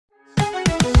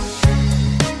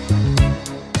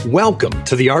Welcome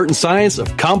to the art and science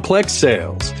of complex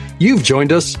sales. You've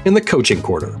joined us in the coaching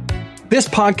quarter. This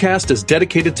podcast is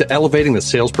dedicated to elevating the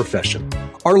sales profession.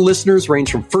 Our listeners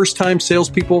range from first-time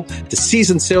salespeople to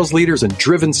seasoned sales leaders and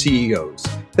driven CEOs.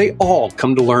 They all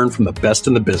come to learn from the best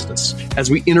in the business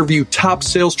as we interview top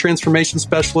sales transformation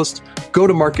specialists,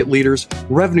 go-to-market leaders,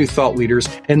 revenue thought leaders,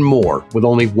 and more with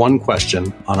only one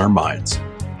question on our minds: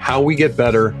 how we get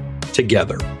better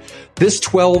together. This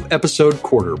 12-episode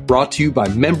quarter, brought to you by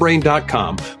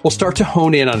Membrane.com, will start to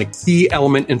hone in on a key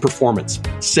element in performance: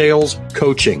 sales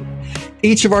coaching.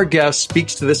 Each of our guests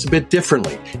speaks to this a bit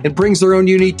differently and brings their own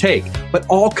unique take, but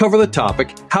all cover the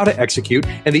topic, how to execute,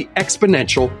 and the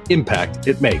exponential impact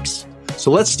it makes. So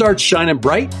let's start shining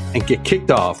bright and get kicked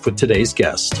off with today's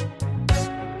guest.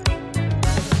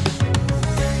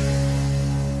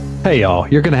 Hey, y'all,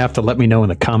 you're going to have to let me know in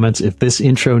the comments if this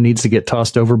intro needs to get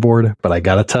tossed overboard, but I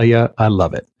got to tell you, I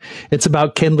love it. It's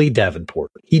about Kendley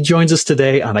Davenport. He joins us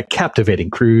today on a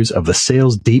captivating cruise of the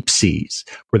sales deep seas,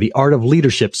 where the art of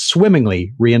leadership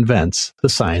swimmingly reinvents the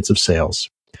science of sales.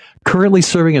 Currently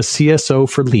serving as CSO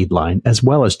for Leadline, as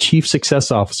well as Chief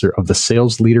Success Officer of the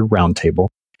Sales Leader Roundtable,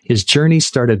 his journey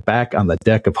started back on the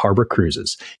deck of Harbor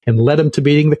Cruises and led him to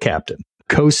meeting the captain,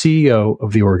 co-CEO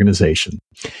of the organization.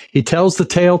 He tells the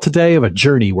tale today of a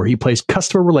journey where he placed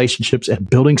customer relationships and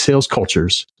building sales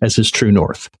cultures as his true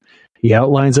north. He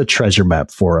outlines a treasure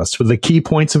map for us with the key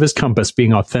points of his compass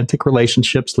being authentic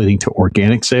relationships leading to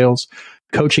organic sales,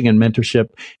 coaching and mentorship,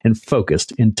 and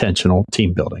focused, intentional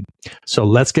team building. So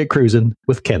let's get cruising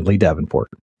with Kendley Davenport.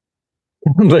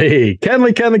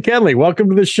 Kendley, welcome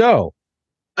to the show.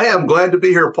 Hey, I'm glad to be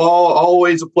here, Paul.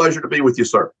 Always a pleasure to be with you,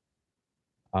 sir.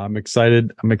 I'm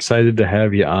excited to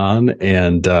have you on.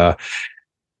 And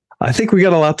I think we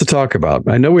got a lot to talk about.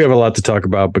 I know we have a lot to talk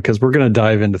about because we're going to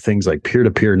dive into things like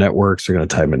peer-to-peer networks. We're going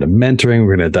to dive into mentoring.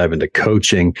 We're going to dive into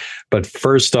coaching. But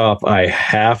first off, I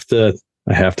have to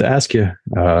ask you,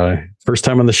 first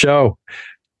time on the show,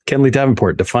 Kendley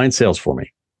Davenport, define sales for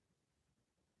me.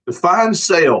 Define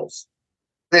sales.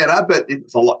 Man, I bet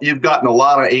it's a lot. You've gotten a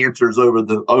lot of answers over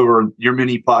your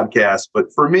mini podcast.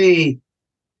 But for me,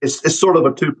 it's sort of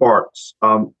a two parts.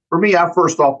 For me, I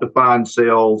first off define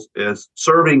sales as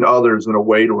serving others in a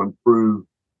way to improve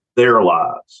their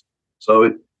lives.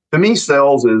 So to me,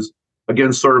 sales is,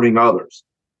 again, serving others.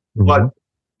 Mm-hmm. But,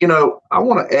 I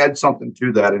want to add something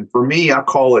to that. And for me, I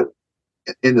call it,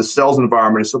 in the sales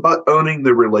environment, it's about owning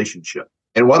the relationship.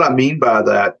 And what I mean by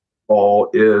that, Paul,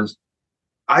 is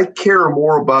I care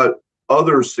more about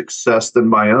others' success than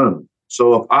my own.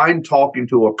 So if I'm talking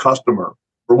to a customer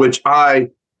for which I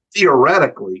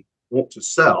theoretically want to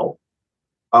sell,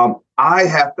 I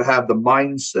have to have the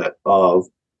mindset of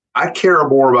I care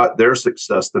more about their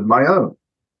success than my own.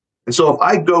 And so if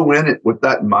I go in it with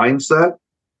that mindset,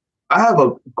 I have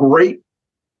a great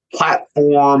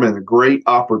platform and a great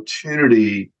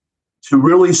opportunity to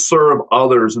really serve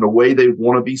others in a way they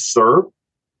want to be served,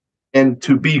 and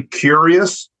to be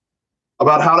curious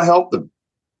about how to help them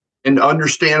and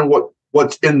understand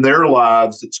what's in their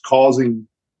lives that's causing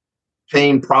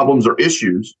pain, problems, or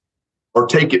issues, or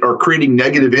creating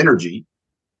negative energy.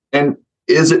 And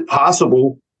is it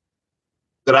possible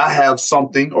that I have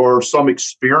something or some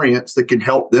experience that can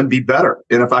help them be better?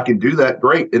 And if I can do that,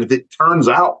 great. And if it turns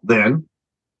out then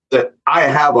that I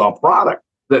have a product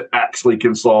that actually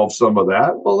can solve some of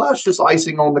that, well, that's just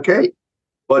icing on the cake.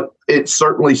 But it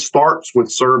certainly starts with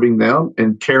serving them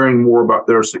and caring more about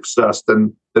their success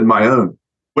than my own,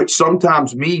 which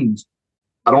sometimes means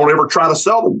I don't ever try to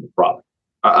sell them the product.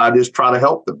 I just try to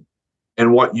help them.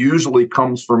 And what usually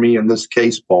comes for me in this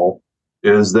case, Paul,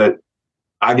 is that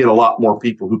I get a lot more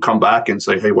people who come back and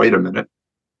say, hey, wait a minute,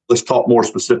 let's talk more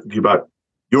specifically about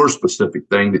your specific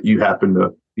thing that you happen to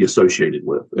be associated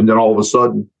with. And then all of a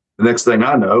sudden, the next thing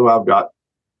I know, I've got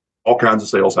all kinds of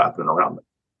sales happening around me.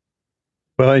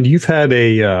 Well, and you've had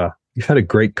a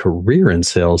great career in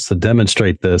sales to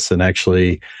demonstrate this and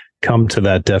actually come to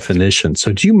that definition.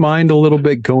 So do you mind a little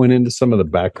bit going into some of the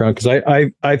background? Because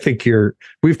I think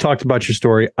we've talked about your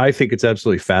story. I think it's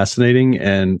absolutely fascinating,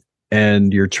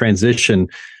 and your transition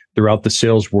throughout the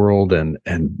sales world and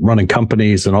running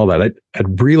companies and all that. I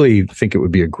really think it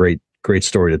would be a great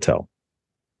story to tell.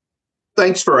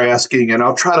 Thanks for asking. And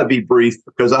I'll try to be brief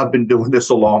because I've been doing this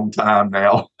a long time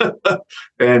now.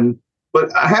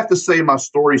 But I have to say my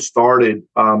story started,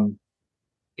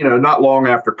 not long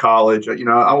after college.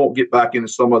 I won't get back into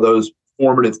some of those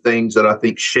formative things that I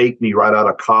think shaped me right out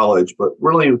of college. But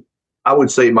really, I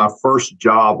would say my first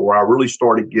job where I really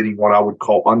started getting what I would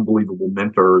call unbelievable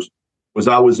mentors was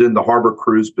I was in the harbor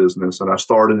cruise business. And I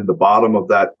started at the bottom of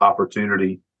that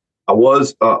opportunity I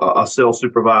was a sales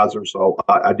supervisor, so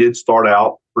I did start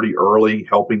out pretty early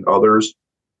helping others.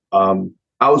 I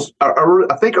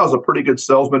think I was a pretty good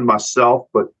salesman myself,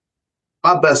 but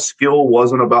my best skill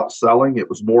wasn't about selling. It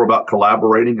was more about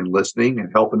collaborating and listening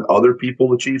and helping other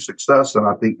people achieve success. And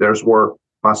I think there's where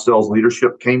my sales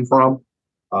leadership came from.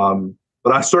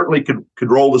 But I certainly could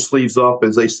roll the sleeves up,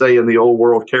 as they say in the old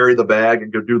world, carry the bag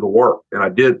and go do the work. And I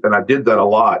did that a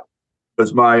lot,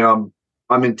 because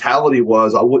my mentality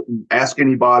was I wouldn't ask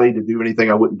anybody to do anything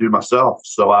I wouldn't do myself.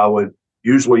 So I would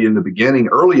usually in the beginning,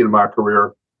 early in my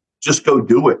career, just go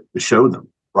do it to show them,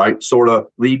 right? Sort of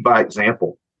lead by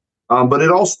example. But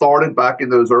it all started back in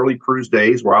those early cruise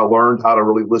days where I learned how to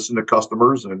really listen to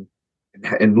customers and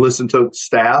listen to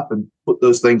staff and put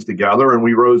those things together. And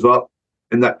we rose up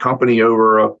in that company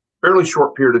over a fairly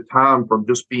short period of time, from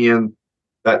just being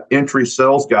that entry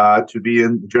sales guy to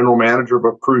being the general manager of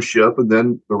a cruise ship, and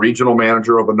then the regional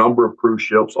manager of a number of cruise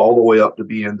ships, all the way up to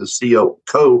being the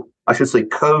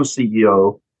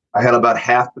co-CEO. I had about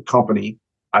half the company.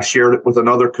 I shared it with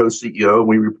another co-CEO, and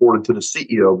we reported to the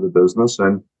CEO of the business.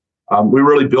 And we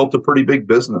really built a pretty big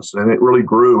business, and it really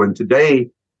grew. And today,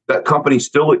 that company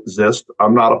still exists.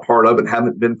 I'm not a part of it,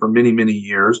 haven't been for many, many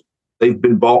years. They've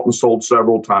been bought and sold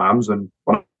several times. And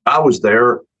when I was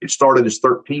there, it started as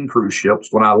 13 cruise ships.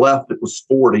 When I left, it was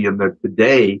 40. And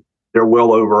today, they're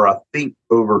well over, I think,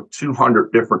 over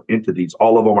 200 different entities.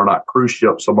 All of them are not cruise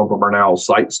ships. Some of them are now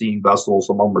sightseeing vessels.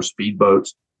 Some of them are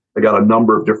speedboats. They got a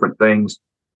number of different things.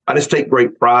 I just take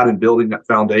great pride in building that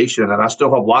foundation. And I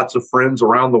still have lots of friends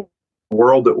around the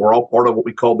world that were all part of what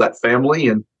we called that family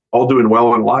and all doing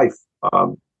well in life.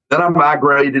 Then I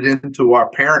migrated into our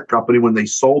parent company when they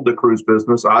sold the cruise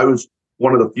business. I was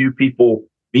one of the few people,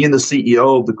 being the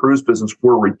CEO of the cruise business,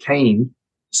 were retained.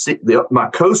 My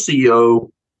co-CEO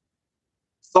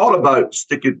thought about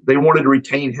they wanted to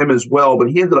retain him as well, but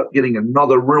he ended up getting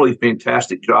another really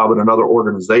fantastic job in another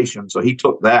organization. So he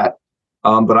took that.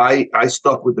 But I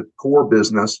stuck with the core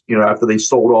business, after they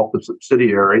sold off the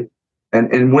subsidiary.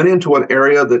 And went into an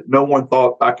area that no one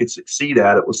thought I could succeed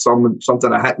at. It was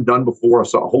something I hadn't done before. I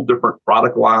saw a whole different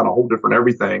product line, a whole different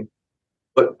everything.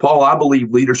 But Paul, I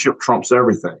believe leadership trumps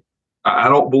everything. I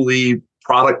don't believe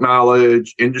product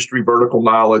knowledge, industry vertical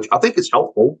knowledge. I think it's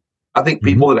helpful. I think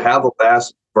people that have a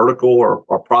vast vertical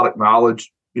or product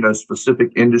knowledge,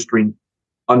 specific industry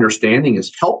understanding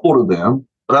is helpful to them,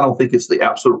 but I don't think it's the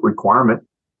absolute requirement.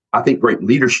 I think great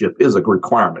leadership is a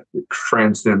requirement. It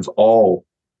transcends all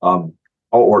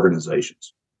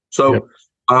organizations. So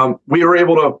we were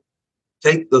able to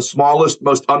take the smallest,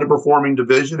 most underperforming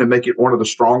division and make it one of the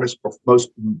strongest, most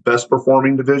best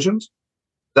performing divisions.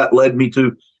 That led me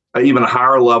to even a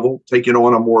higher level, taking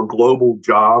on a more global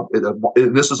job.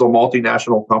 This is a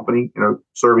multinational company,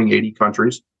 serving 80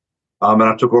 countries. And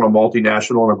I took on a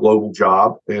multinational and a global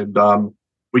job. And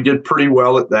we did pretty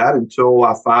well at that until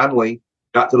I finally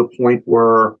got to the point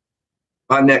where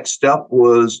my next step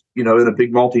was, in a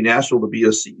big multinational, to be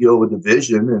a CEO of a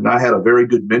division. And I had a very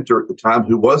good mentor at the time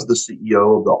who was the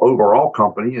CEO of the overall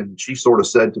company. And she sort of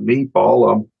said to me,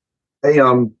 Paul, hey,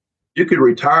 you could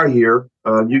retire here.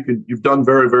 You've done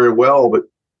very, very well, but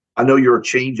I know you're a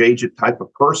change agent type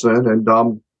of person. And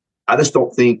I just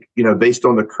don't think, based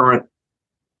on the current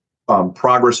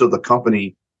progress of the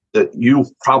company, that you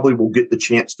probably will get the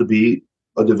chance to be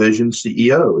a division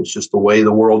CEO. It's just the way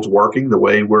the world's working, the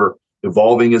way we're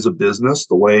evolving as a business,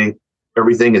 the way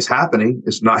everything is happening.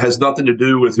 Has nothing to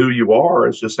do with who you are.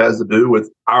 It just has to do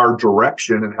with our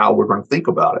direction and how we're going to think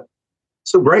about it.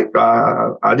 So great.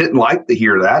 I didn't like to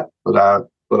hear that, but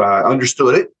I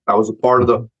understood it. I was a part of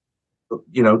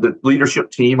the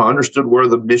leadership team. I understood where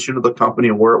the mission of the company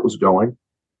and where it was going.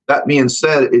 That being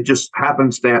said, it just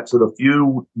happenstance that a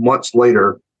few months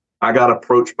later, I got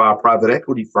approached by a private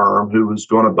equity firm who was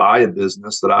going to buy a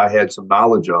business that I had some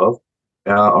knowledge of.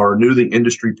 Or knew the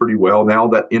industry pretty well. Now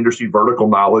that industry vertical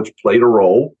knowledge played a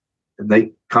role, and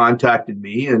they contacted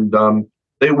me, and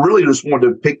they really just wanted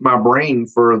to pick my brain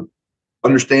for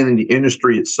understanding the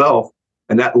industry itself,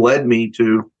 and that led me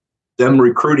to them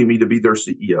recruiting me to be their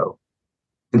CEO.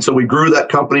 And so we grew that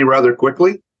company rather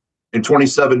quickly. In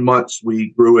 27 months,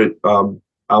 we grew it,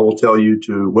 I will tell you,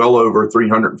 to well over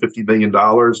 $350 million,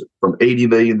 from $80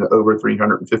 million to over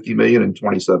 $350 million in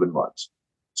 27 months.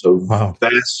 So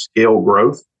vast scale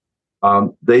growth.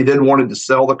 They then wanted to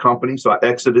sell the company, so I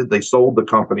exited. They sold the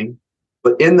company.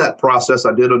 But in that process,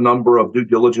 I did a number of due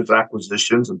diligence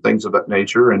acquisitions and things of that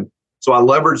nature. And so I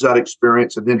leveraged that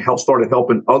experience and then started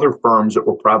helping other firms that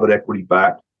were private equity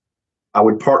backed. I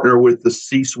would partner with the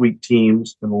C-suite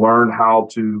teams and learn how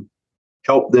to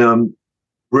help them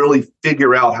really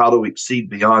figure out how to exceed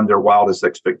beyond their wildest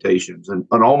expectations. And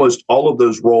almost all of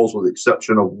those roles, with the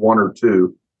exception of one or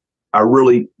two, I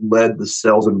really led the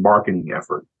sales and marketing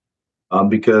effort.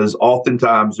 Because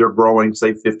oftentimes they're growing,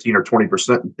 say, 15 or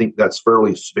 20% and think that's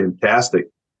fairly fantastic.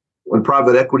 When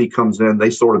private equity comes in, they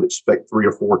sort of expect 3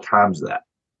 or 4 times that.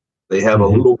 They have a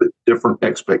little bit different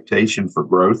expectation for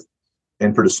growth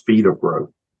and for the speed of growth.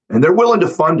 And they're willing to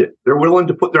fund it. They're willing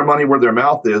to put their money where their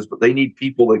mouth is, but they need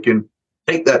people that can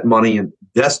take that money and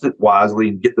invest it wisely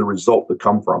and get the result that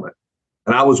come from it.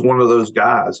 And I was one of those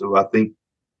guys who I think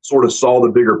sort of saw the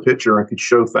bigger picture and could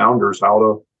show founders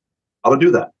how to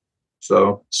do that.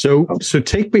 So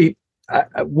take me.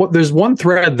 There's one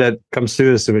thread that comes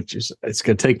through this, which is it's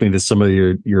going to take me to some of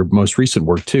your most recent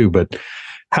work too. But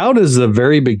how does the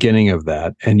very beginning of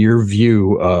that and your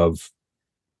view of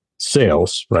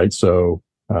sales, right? So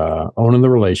owning the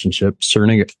relationship,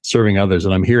 serving others,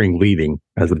 and I'm hearing leading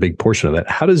as a big portion of that.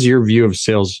 How does your view of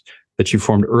sales that you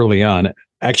formed early on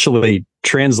actually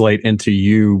translate into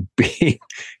you being,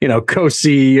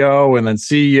 co-CEO and then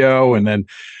CEO and then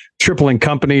tripling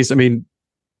companies? I mean,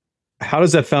 how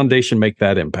does that foundation make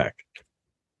that impact?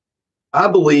 I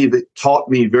believe it taught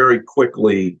me very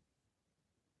quickly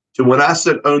to, when I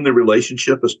said own the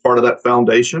relationship as part of that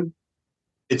foundation,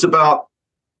 it's about,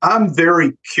 I'm a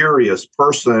very curious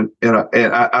person, and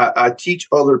I teach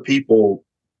other people,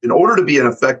 in order to be an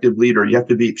effective leader, you have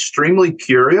to be extremely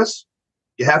curious.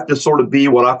 You have to sort of be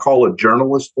what I call a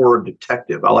journalist or a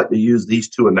detective. I like to use these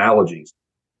two analogies.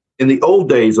 In the old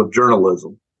days of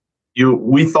journalism,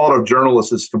 we thought of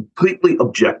journalists as completely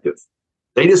objective.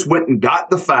 They just went and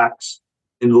got the facts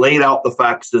and laid out the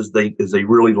facts as they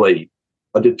really laid.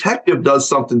 A detective does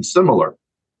something similar.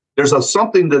 There's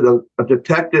something that a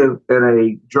detective and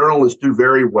a journalist do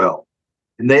very well.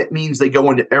 And that means they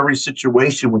go into every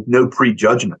situation with no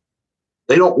prejudgment.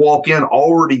 They don't walk in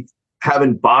already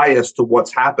having bias to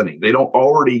what's happening. They don't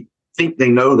already think they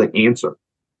know the answer.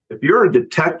 If you're a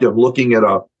detective looking at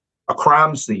a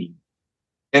crime scene,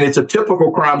 and it's a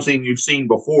typical crime scene you've seen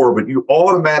before, but you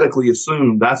automatically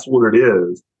assume that's what it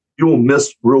is, you will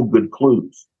miss real good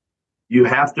clues. You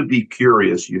have to be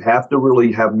curious. You have to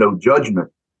really have no judgment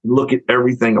and look at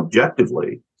everything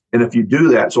objectively. And if you do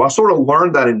that, so I sort of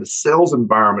learned that in the sales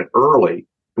environment early.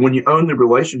 And when you own the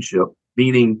relationship,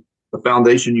 meaning the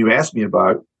foundation you asked me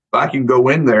about, if I can go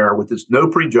in there with this no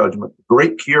prejudgment,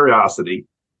 great curiosity,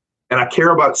 and I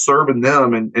care about serving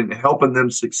them and helping them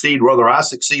succeed, whether I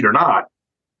succeed or not,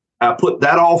 I put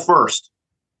that all first.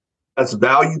 That's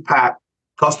value packed.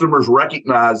 Customers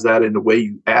recognize that in the way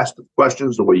you ask the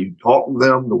questions, the way you talk to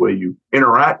them, the way you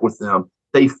interact with them.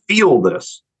 They feel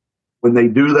this. When they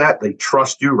do that, they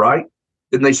trust you, right?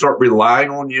 Then they start relying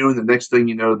on you. And the next thing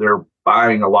you know, they're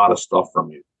buying a lot of stuff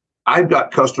from you. I've got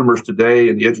customers today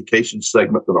in the education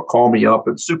segment that'll call me up,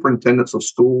 and superintendents of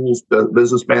schools,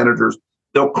 business managers,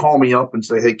 they'll call me up and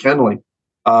say, hey, Kendley,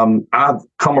 I've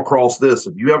come across this.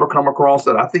 Have you ever come across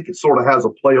that? I think it sort of has a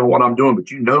play on what I'm doing,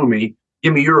 but you know me.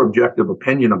 Give me your objective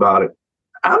opinion about it.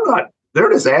 I'm not,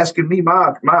 they're just asking me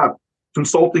my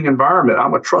consulting environment.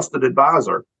 I'm a trusted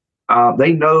advisor.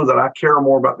 They know that I care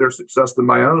more about their success than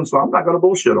my own, so I'm not going to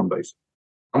bullshit them, basically.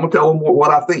 I'm going to tell them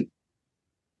what I think.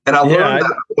 And I learned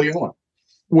that early on.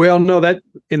 Well, no, that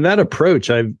in that approach,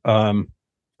 I've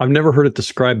never heard it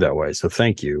described that way. So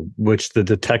thank you. Which the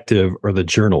detective or the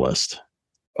journalist?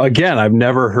 Again, I've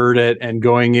never heard it, and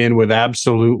going in with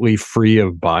absolutely free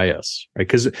of bias, right?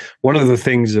 Because one of the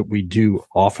things that we do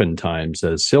oftentimes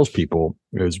as salespeople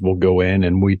is we'll go in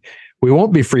and we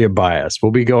won't be free of bias.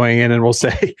 We'll be going in and we'll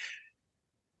say,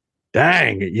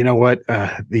 dang, you know what?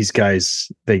 These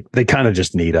guys, they kind of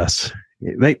just need us.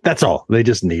 That's all. They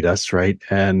just need us, right?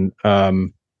 And but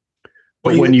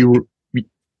when you think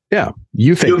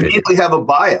you immediately have a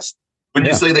bias when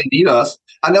you say they need us.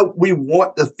 I know we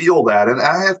want to feel that, and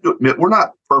I have to admit, we're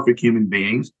not perfect human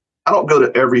beings. I don't go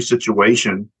to every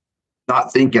situation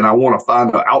not thinking I want to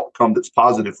find an outcome that's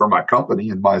positive for my company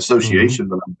and my association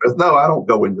that I'm with. No, I don't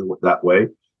go into it that way,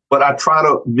 but I try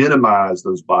to minimize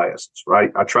those biases,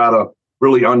 right? I try to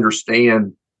really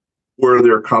understand where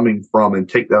they're coming from and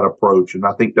take that approach. And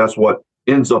I think that's what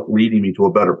ends up leading me to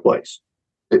a better place.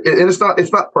 And it's not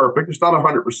perfect. It's not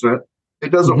 100%. It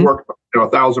doesn't work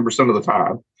 1,000% of the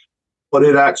time, but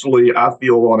it actually, I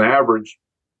feel on average,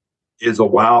 is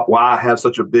why I have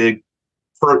such a big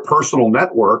personal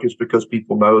network, is because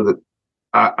people know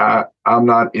that I'm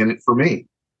not in it for me.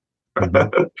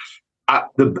 The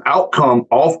outcome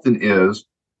often is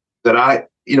that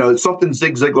it's something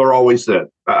Zig Ziglar always said.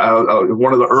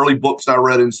 One of the early books I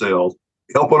read in sales: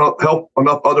 help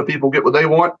enough other people get what they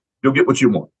want, you'll get what you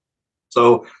want.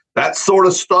 So that sort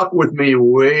of stuck with me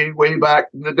way, way back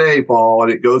in the day, Paul.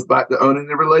 And it goes back to owning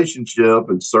the relationship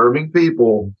and serving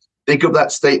people. Think of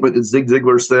that statement that Zig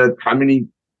Ziglar said how many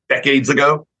decades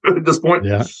ago at this point?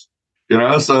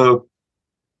 Yeah. So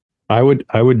I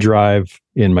would drive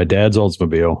in my dad's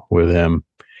Oldsmobile with him,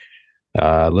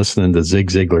 listening to Zig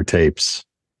Ziglar tapes.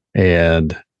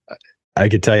 And I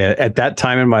could tell you at that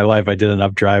time in my life, I did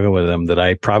enough driving with him that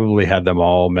I probably had them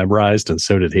all memorized, and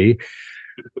so did he.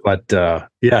 But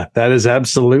yeah, that is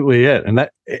absolutely it. And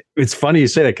it's funny you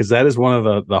say that, because that is one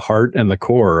of the heart and the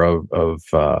core of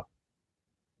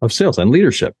sales and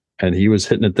leadership. And he was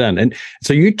hitting it then. And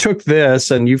so you took this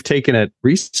and you've taken it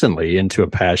recently into a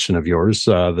passion of yours,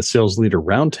 the Sales Leader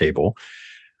Roundtable.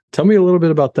 Tell me a little bit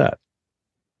about that.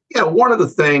 Yeah, one of the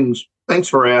things, thanks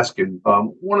for asking.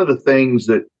 One of the things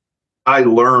that I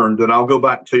learned, and I'll go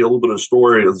back and tell you a little bit of the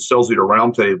story of the Sales Leader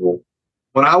Roundtable.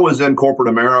 When I was in corporate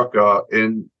America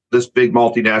in this big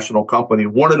multinational company,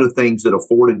 one of the things that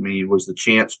afforded me was the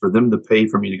chance for them to pay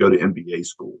for me to go to MBA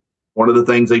school. One of the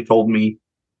things they told me,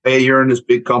 hey, you're in this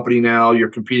big company now, you're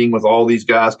competing with all these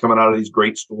guys coming out of these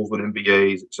great schools with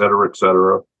MBAs, et cetera, et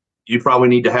cetera. You probably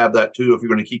need to have that too if you're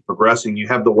going to keep progressing. You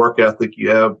have the work ethic,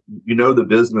 you know the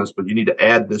business, but you need to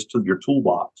add this to your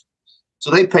toolbox. So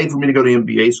they paid for me to go to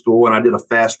MBA school, and I did a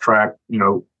fast track,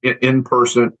 in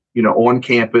person, on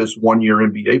campus 1 year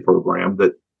MBA program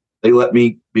that they let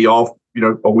me be off,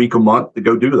 a week, a month to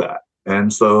go do that.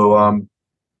 And so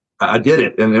I did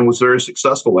it and was very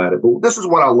successful at it. But this is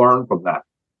what I learned from that.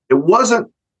 It wasn't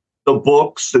the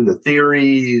books and the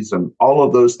theories and all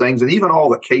of those things, and even all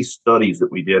the case studies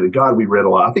that we did. And God, we read a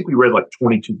lot. I think we read like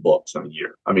 22 books in a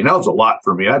year. I mean, that was a lot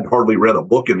for me. I'd hardly read a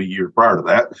book in a year prior to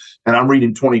that. And I'm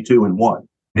reading 22 in one.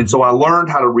 And so I learned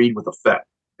how to read with effect.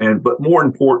 But more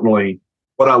importantly,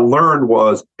 what I learned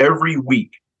was every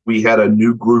week we had a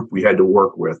new group we had to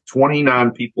work with,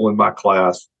 29 people in my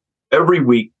class. Every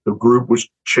week the group was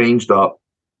changed up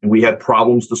and we had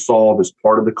problems to solve as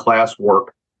part of the class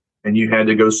work. And you had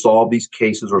to go solve these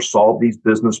cases or solve these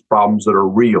business problems that are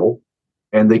real.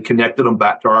 And they connected them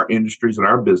back to our industries and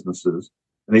our businesses.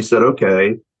 And they said,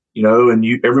 okay, and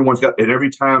everyone's got, and every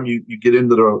time you get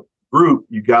into the group,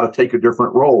 you got to take a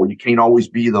different role. You can't always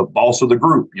be the boss of the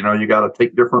group. You got to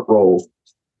take different roles.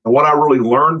 And what I really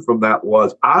learned from that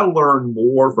was I learned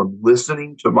more from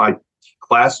listening to my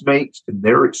classmates and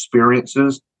their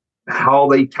experiences, how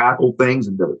they tackle things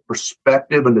and the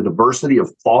perspective and the diversity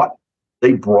of thought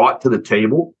they brought to the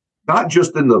table, not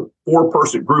just in the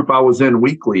 4-person group I was in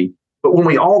weekly, but when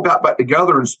we all got back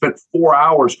together and spent 4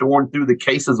 hours going through the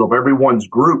cases of everyone's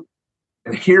group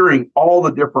and hearing all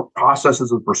the different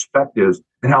processes and perspectives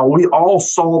and how we all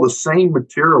saw the same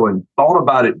material and thought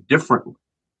about it differently,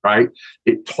 right?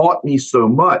 It taught me so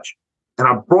much. And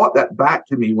I brought that back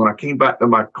to me when I came back to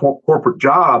my corporate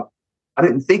job. I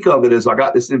didn't think of it as I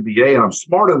got this MBA and I'm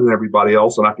smarter than everybody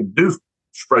else and I can do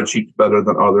spreadsheets better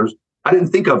than others. I didn't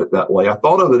think of it that way. I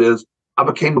thought of it as I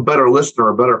became a better listener,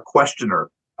 a better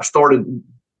questioner. I started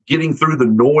getting through the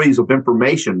noise of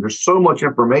information. There's so much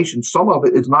information. Some of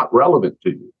it is not relevant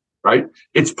to you, right?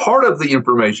 It's part of the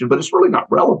information, but it's really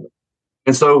not relevant.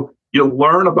 And so you'll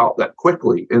learn about that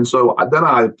quickly. And so then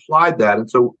I applied that. And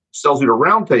so Sales Leader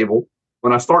Roundtable,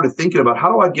 when I started thinking about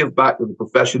how do I give back to the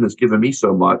profession that's given me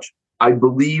so much, I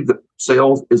believe that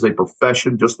sales is a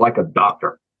profession just like a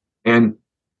doctor. And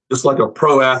just like a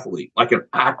pro athlete, like an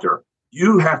actor,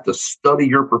 you have to study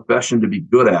your profession to be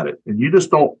good at it. And you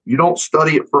don't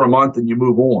study it for a month and you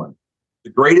move on.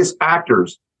 The greatest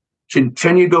actors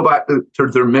continue to go back to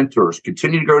their mentors,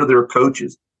 continue to go to their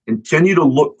coaches, continue to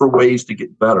look for ways to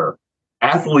get better.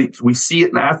 Athletes, we see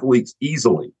it in athletes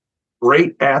easily.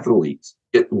 Great athletes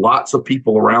get lots of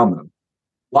people around them.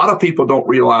 A lot of people don't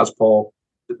realize, Paul,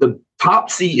 that the top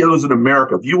CEOs in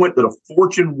America, if you went to the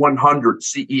Fortune 100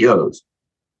 CEOs,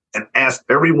 and asked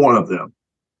every one of them,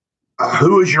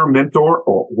 who is your mentor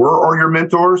or where are your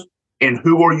mentors and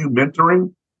who are you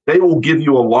mentoring? They will give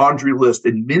you a laundry list.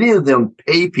 And many of them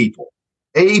pay people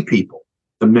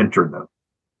to mentor them.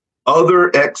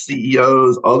 Other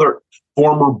ex-CEOs, other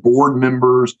former board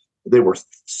members, they were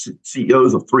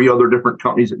CEOs of 3 other different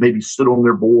companies that maybe sit on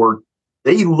their board.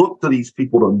 They look to these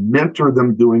people to mentor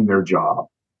them doing their job.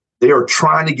 They are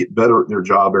trying to get better at their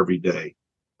job every day.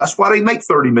 That's why they make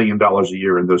 $30 million a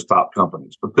year in those top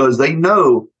companies, because they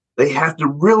know they have to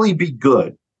really be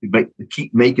good to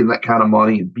keep making that kind of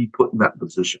money and be put in that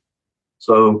position.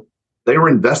 So they were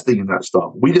investing in that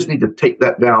stuff. We just need to take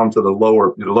that down to the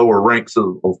lower ranks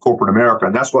of corporate America.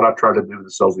 And that's what I try to do with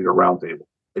the Sales Leader Roundtable,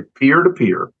 a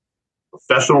peer-to-peer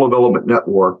professional development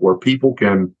network where people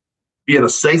can be in a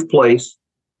safe place,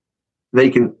 they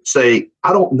can say,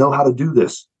 I don't know how to do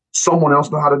this. Someone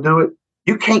else know how to do it.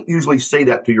 You can't usually say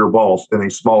that to your boss in a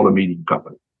small to medium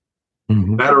company.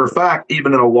 Mm-hmm. Matter of fact,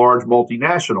 even in a large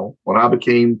multinational, when I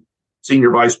became senior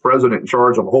vice president in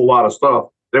charge of a whole lot of stuff,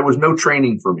 there was no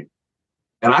training for me.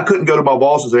 And I couldn't go to my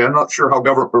boss and say, I'm not sure how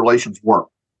government relations work.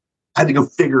 I had to go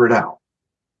figure it out.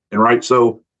 And right.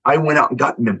 So I went out and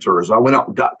got mentors. I went out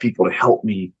and got people to help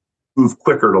me move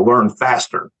quicker, to learn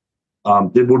faster.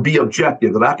 It would be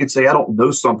objective that I could say I don't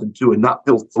know something too and not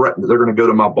feel threatened that they're going to go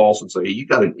to my boss and say, hey, you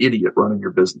got an idiot running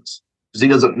your business because he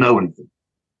doesn't know anything.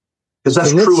 Because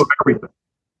that's true of everything.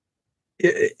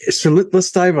 So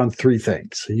let's dive on three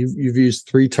things. So you've used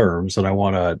three terms, and I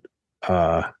want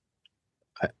to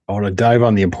dive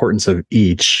on the importance of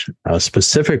each.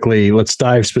 Specifically, let's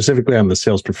dive specifically on the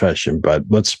sales profession. But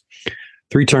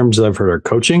three terms that I've heard are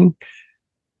coaching,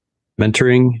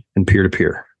 mentoring, and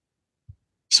peer-to-peer.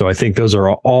 So I think those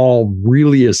are all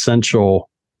really essential.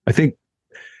 I think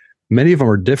many of them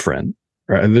are different.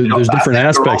 Right? There's different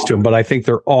aspects to them, but I think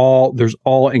they're all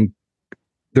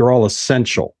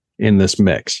essential in this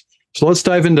mix. So let's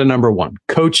dive into number one,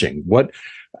 coaching.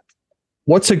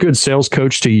 What's a good sales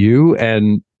coach to you,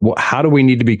 and how do we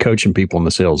need to be coaching people in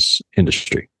the sales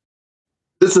industry?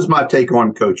 This is my take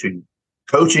on coaching.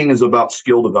 Coaching is about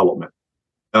skill development.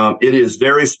 It is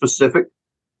very specific.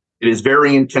 It is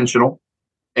very intentional.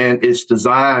 And it's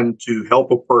designed to help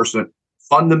a person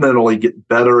fundamentally get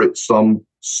better at some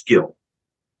skill.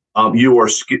 You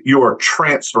are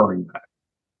transferring that.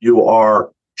 You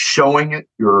are showing it.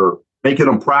 You're making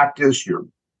them practice. You're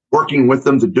working with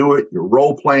them to do it. You're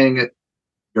role playing it.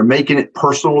 You're making it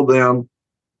personal to them.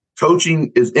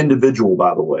 Coaching is individual,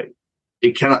 by the way.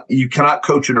 You cannot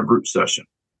coach in a group session.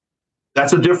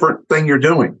 That's a different thing you're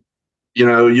doing.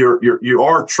 You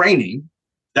are training.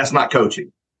 That's not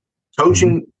coaching.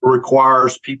 Coaching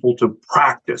requires people to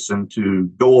practice and to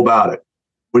go about it.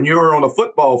 When you're on a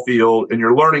football field and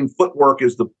you're learning footwork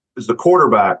as the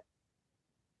quarterback,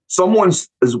 someone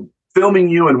is filming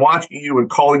you and watching you and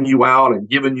calling you out and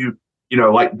giving you,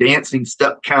 like dancing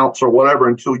step counts or whatever,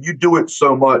 until you do it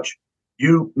so much,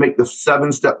 you make the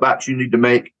 7 step backs you need to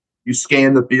make. You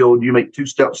scan the field, you make 2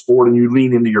 steps forward, and you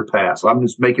lean into your pass. I'm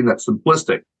just making that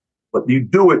simplistic, but you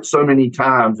do it so many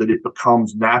times that it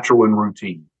becomes natural and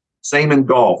routine. Same in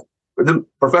golf. The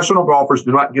professional golfers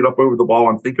do not get up over the ball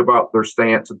and think about their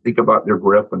stance and think about their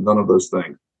grip and none of those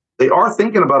things. They are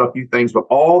thinking about a few things, but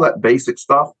all that basic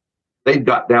stuff, they've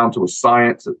got down to a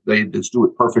science that they just do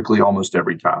it perfectly almost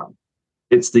every time.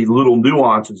 It's the little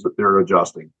nuances that they're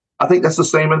adjusting. I think that's the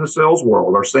same in the sales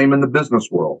world or same in the business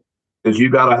world, because you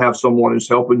got to have someone who's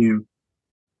helping you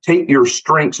take your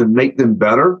strengths and make them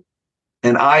better.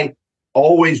 And I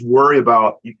always worry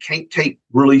about, you can't take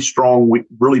really strong,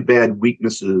 really bad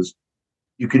weaknesses.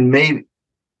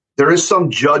 There is some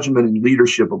judgment in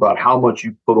leadership about how much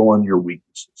you put on your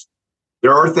weaknesses.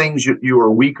 There are things you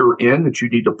are weaker in that you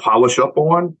need to polish up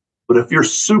on. But if you're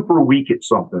super weak at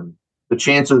something, the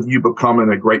chance of you becoming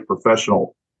a great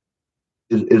professional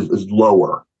is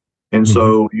lower. And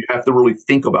so you have to really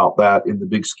think about that in the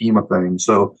big scheme of things.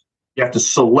 So you have to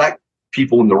select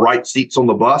people in the right seats on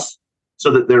the bus so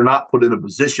that they're not put in a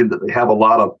position that they have a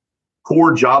lot of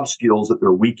core job skills that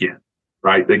they're weak in,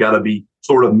 right? They got to be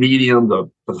sort of medium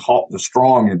to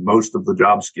strong in most of the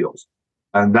job skills.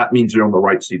 And that means they're on the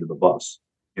right seat of the bus.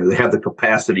 They have the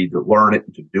capacity to learn it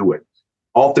and to do it.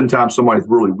 Oftentimes, somebody with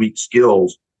really weak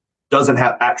skills doesn't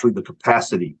have actually the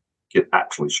capacity to get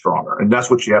actually stronger. And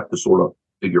that's what you have to sort of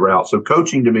figure out. So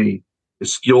coaching to me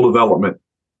is skill development,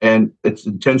 and it's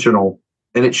intentional,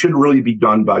 and it should really be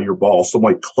done by your boss,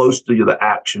 somebody close to you, the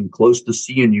action, close to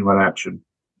seeing you in action,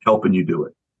 helping you do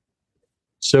it.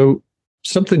 So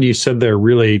something you said there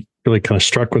really, really kind of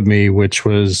struck with me, which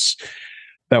was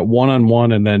that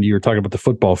one-on-one, and then you were talking about the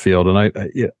football field.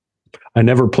 And I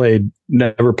never played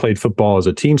football as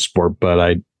a team sport, but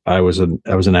I was an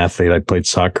athlete. I played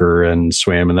soccer and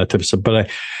swam and that type of stuff. But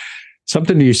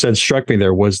something you said struck me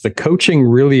there was the coaching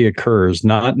really occurs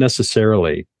not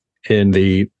necessarily in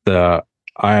the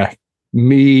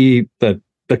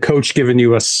coach giving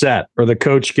you a set or the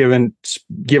coach giving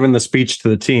the speech to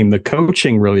the team. The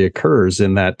coaching really occurs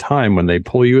in that time when they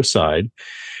pull you aside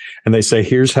and they say,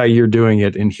 here's how you're doing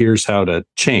it, and here's how to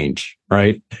change,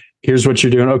 right? Here's what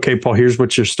you're doing. Okay, Paul, here's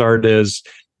what your start is.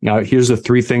 Now, here's the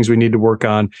 3 things we need to work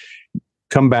on.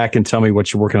 Come back and tell me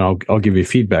what you're working on. I'll give you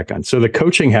feedback on. So the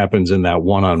coaching happens in that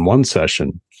one-on-one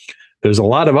session. There's a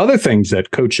lot of other things that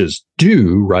coaches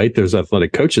do, right? There's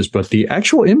athletic coaches, but the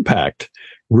actual impact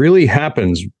really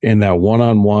happens in that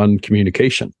one-on-one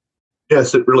communication.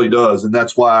 Yes, it really does. And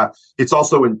that's why it's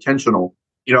also intentional.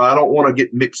 I don't want to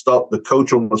get mixed up the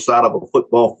coach on the side of a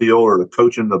football field or the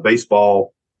coach in the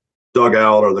baseball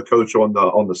dugout or the coach on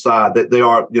the side. That they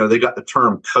are, they got the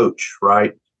term coach,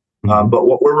 right? Mm-hmm. But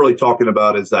what we're really talking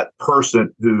about is that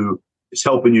person who is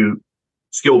helping you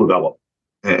skill develop.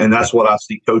 And that's what I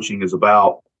see coaching is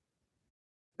about.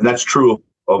 And that's true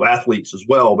of athletes as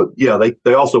well. But yeah,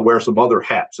 they also wear some other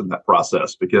hats in that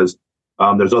process because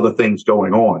there's other things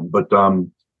going on. But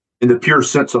in the pure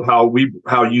sense of how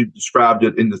you described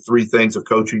it in the three things of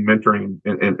coaching, mentoring,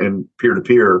 and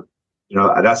peer-to-peer,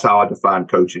 that's how I define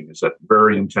coaching. It's that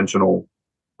very intentional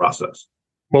process.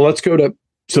 Well, let's go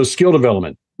to skill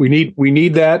development. We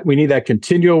need that. We need that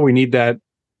continual. We need that,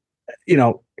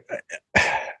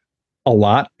 a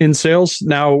lot in sales.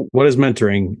 Now, what is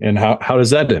mentoring and how does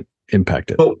that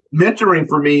impact it? Well, mentoring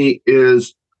for me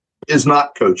is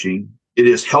not coaching. It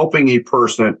is helping a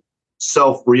person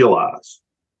self-realize.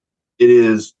 It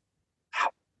is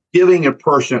giving a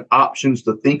person options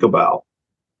to think about.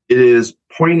 It is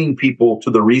pointing people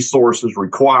to the resources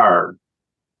required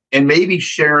and maybe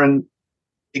sharing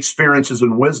experiences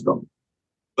and wisdom.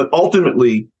 But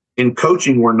ultimately, in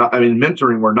coaching,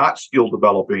 mentoring, we're not skill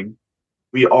developing.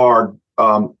 We are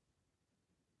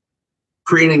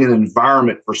creating an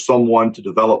environment for someone to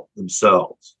develop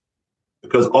themselves.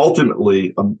 Because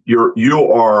ultimately,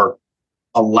 you are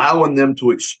allowing them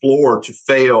to explore, to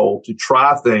fail, to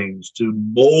try things, to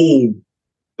mold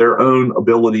their own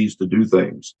abilities to do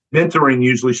things. Mentoring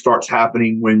usually starts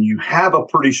happening when you have a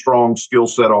pretty strong skill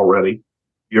set already.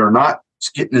 You're not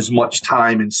getting as much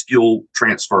time in skill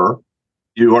transfer.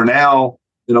 You are now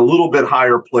in a little bit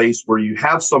higher place where you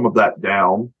have some of that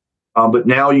down, but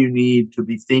now you need to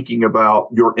be thinking about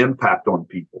your impact on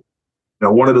people.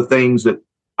 Now, one of the things that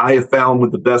I have found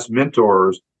with the best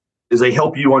mentors is they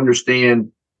help you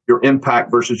understand your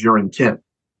impact versus your intent.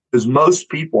 Because most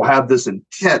people have this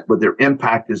intent, but their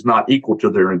impact is not equal to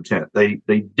their intent. They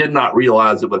did not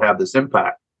realize it would have this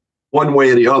impact one way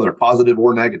or the other, positive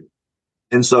or negative.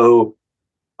 And so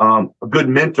a good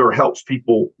mentor helps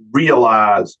people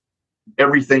realize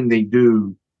everything they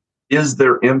do is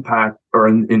their impact or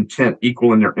intent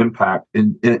equal in their impact,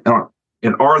 and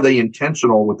are they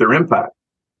intentional with their impact?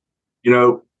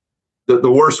 The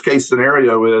worst case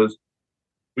scenario is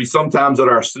we sometimes at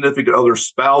our significant other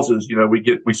spouses,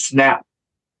 we snap,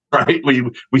 right?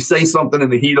 We say something in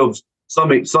the heat of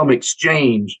some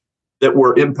exchange that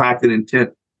where impact and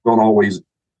intent don't always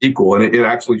equal, and it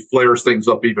actually flares things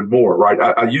up even more, right?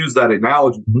 I use that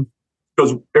analogy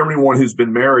because everyone who's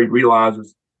been married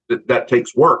realizes that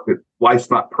takes work, that life's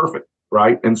not perfect,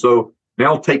 right? And so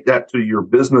now take that to your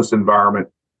business environment.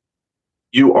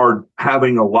 You are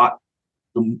having a lot.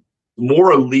 The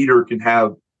more a leader can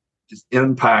have his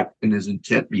impact and his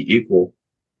intent be equal,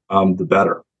 the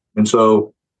better. And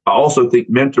so I also think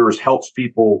mentors helps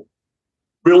people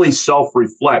really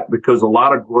self-reflect, because a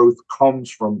lot of growth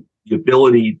comes from the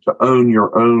ability to own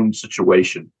your own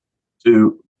situation,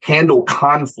 to handle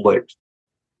conflict.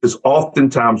 Because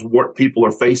oftentimes what people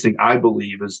are facing, I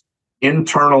believe, is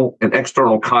internal and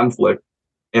external conflict,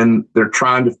 and they're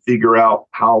trying to figure out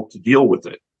how to deal with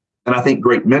it. And I think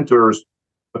great mentors,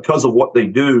 because of what they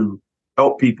do,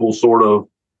 help people sort of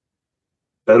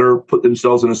better put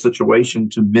themselves in a situation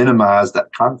to minimize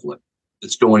that conflict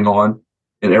that's going on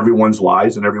in everyone's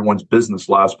lives and everyone's business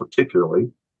lives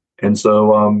particularly. And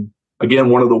so, again,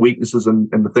 one of the weaknesses and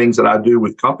the things that I do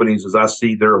with companies is I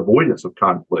see their avoidance of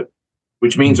conflict,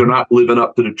 which means they're not living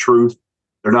up to the truth.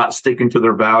 They're not sticking to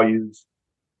their values.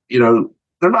 They're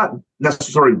not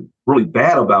necessarily really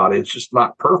bad about it. It's just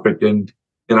not perfect. And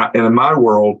in my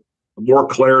world, the more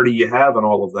clarity you have in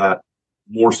all of that,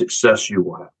 the more success you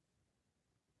will have.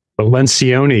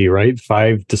 Lencioni, right?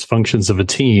 5 dysfunctions of a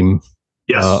team.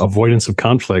 Yes. Avoidance of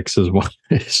conflicts is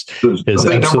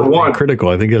absolutely number one. Critical.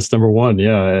 I think that's number one.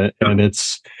 Yeah. And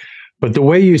but the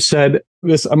way you said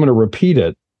this, I'm going to repeat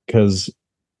it because,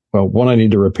 well, one, I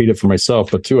need to repeat it for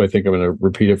myself, but two, I think I'm going to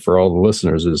repeat it for all the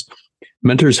listeners, is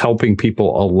mentors helping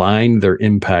people align their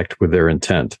impact with their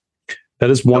intent.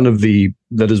 That is one of the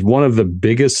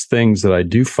biggest things that I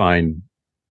do find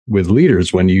with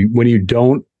leaders when you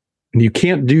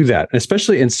can't do that,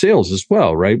 especially in sales as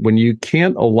well, right? When you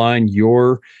can't align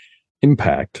your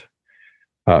impact,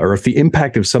 or if the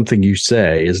impact of something you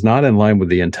say is not in line with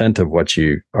the intent of what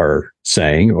you are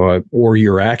saying or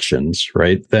your actions,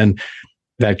 right? Then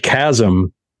that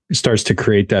chasm starts to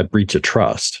create that breach of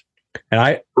trust. And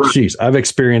I've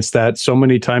experienced that so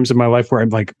many times in my life where I'm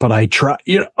like, but I try,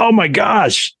 oh my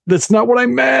gosh, that's not what I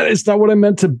meant. It's not what I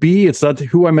meant to be. It's not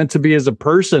who I meant to be as a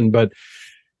person. But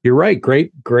you're right.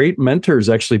 Great mentors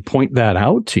actually point that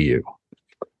out to you.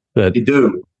 That They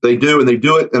do. And they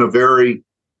do it in a very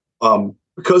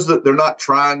because they're not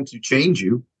trying to change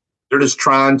you. They're just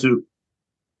trying to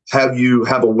have you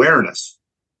have awareness.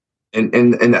 And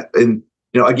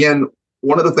again,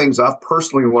 one of the things I've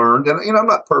personally learned, and I'm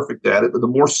not perfect at it, but the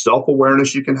more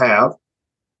self-awareness you can have,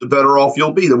 the better off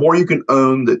you'll be. The more you can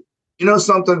own that,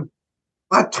 something,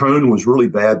 my tone was really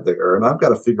bad there, and I've got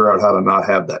to figure out how to not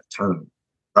have that tone,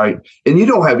 right? And you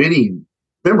don't have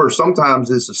remember, sometimes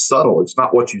this is subtle. It's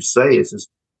not what you say, it's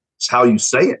how you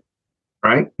say it,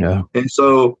 right? Yeah. And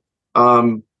so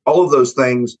all of those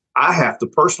things I have to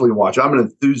personally watch. I'm an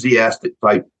enthusiastic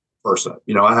type person.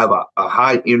 I have a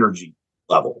high energy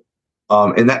level.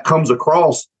 And that comes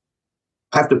across,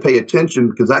 I have to pay attention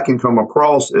because that can come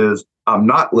across as I'm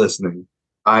not listening.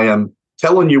 I am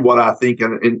telling you what I think,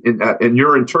 and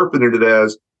you're interpreting it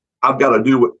as I've got to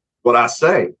do what I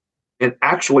say. And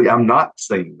actually, I'm not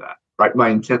saying that, right? My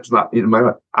intent's not,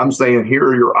 I'm saying, here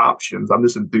are your options. I'm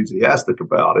just enthusiastic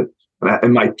about it.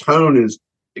 And my tone is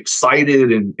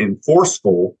excited and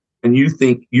forceful. And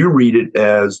you read it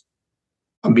as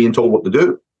I'm being told what to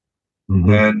do.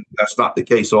 Mm-hmm. And that's not the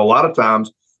case. So a lot of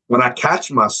times when I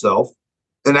catch myself,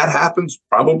 and that happens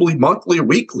probably monthly or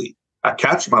weekly, I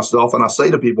catch myself and I say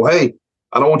to people, hey,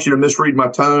 I don't want you to misread my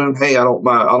tone. Hey, I don't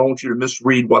want you to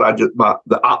misread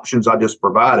the options I just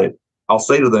provided. I'll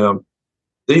say to them,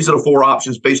 these are the 4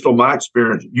 options based on my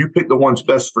experience. You pick the one's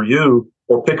best for you,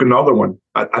 or pick another one.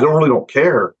 I don't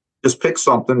care. Just pick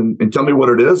something and tell me what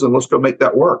it is, and let's go make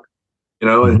that work.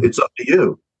 Mm-hmm. It's up to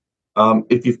you.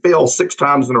 If you fail 6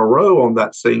 times in a row on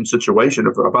that same situation,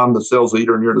 if I'm the sales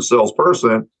leader and you're the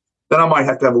salesperson, then I might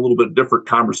have to have a little bit different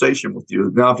conversation with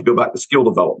you. Now, if you go back to skill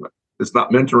development, it's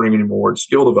not mentoring anymore, it's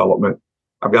skill development.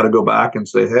 I've got to go back and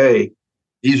say, hey,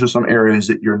 these are some areas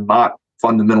that you're not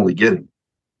fundamentally getting.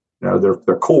 They're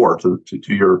core to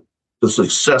the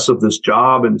success of this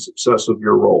job and the success of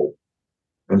your role.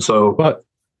 And so, but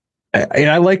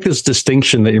I like this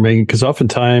distinction that you're making, because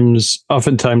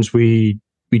oftentimes we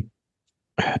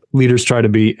leaders try to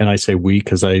be, and I say we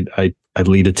because I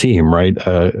lead a team, right?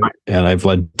 And I've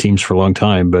led teams for a long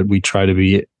time, but we try to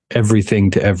be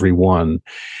everything to everyone,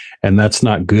 and that's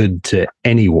not good to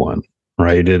anyone,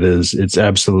 right? It's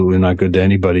absolutely not good to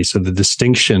anybody. So the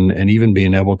distinction, and even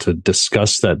being able to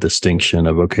discuss that distinction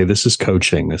of, okay, this is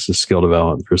coaching, this is skill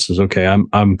development, versus, okay,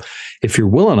 I'm if you're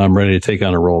willing, I'm ready to take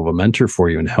on a role of a mentor for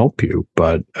you and help you,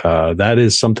 but that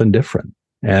is something different.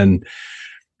 And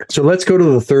so let's go to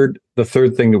the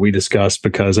third thing that we discussed,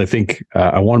 because I think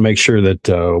I want to make sure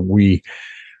that we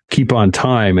keep on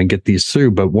time and get these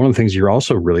through. But one of the things you're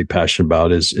also really passionate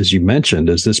about is, as you mentioned,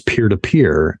 is this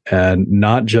peer-to-peer, and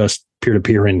not just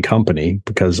peer-to-peer in company,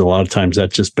 because a lot of times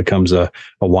that just becomes a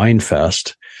wine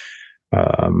fest.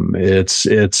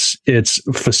 It's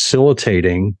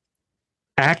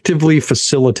actively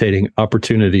facilitating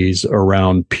opportunities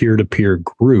around peer-to-peer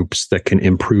groups that can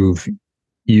improve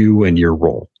you and your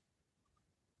role.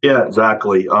 Yeah,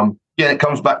 exactly. It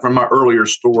comes back from my earlier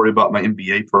story about my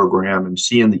MBA program and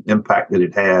seeing the impact that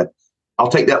it had. I'll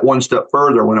take that one step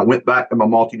further. When I went back to my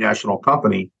multinational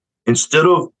company, instead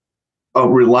of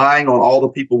relying on all the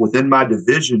people within my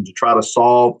division to try to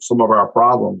solve some of our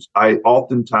problems, I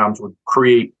oftentimes would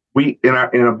create. In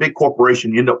a big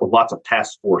corporation, you end up with lots of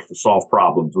task force to solve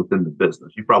problems within the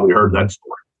business. You probably heard that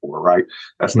story before, right?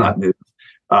 That's not new.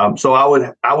 So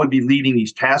I would be leading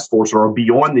these task forces or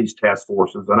beyond these task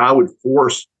forces, and I would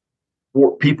force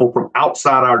people from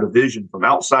outside our division, from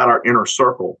outside our inner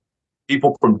circle,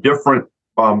 people from different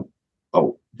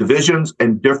divisions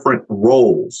and different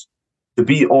roles to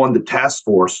be on the task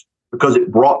force, because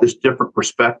it brought this different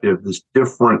perspective, this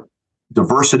different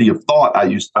diversity of thought,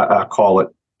 I call it,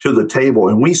 to the table.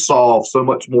 And we solve so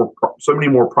many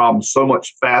more problems so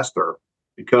much faster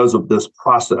because of this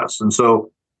process. And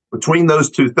so between those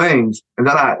two things, and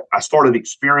then I started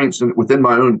experiencing it within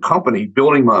my own company,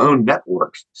 building my own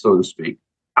networks, so to speak,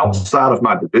 outside of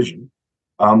my division,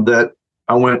 that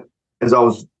I went, as I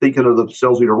was thinking of the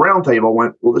Sales Leader Roundtable, I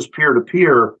went, well, this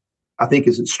peer-to-peer, I think,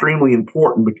 is extremely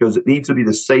important, because it needs to be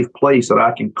the safe place that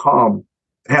I can come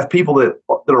and have people that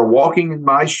are walking in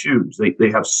my shoes.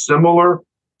 They have similar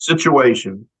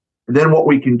situations. And then what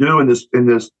we can do in this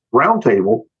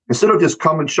roundtable, instead of just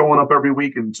showing up every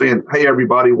week and saying, hey,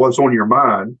 everybody, what's on your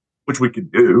mind, which we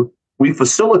could do, we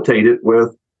facilitate it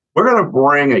with, we're going to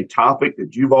bring a topic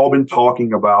that you've all been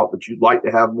talking about that you'd like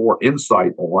to have more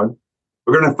insight on.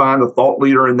 We're going to find a thought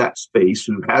leader in that space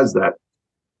who has that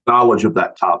knowledge of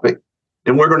that topic,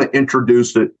 and we're going to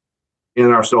introduce it in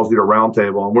our Sales Leader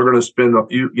Roundtable. And we're going to spend a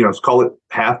few, let's call it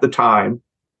half the time,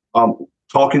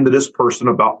 talking to this person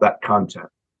about that content.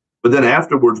 But then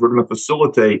afterwards, we're going to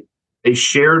facilitate a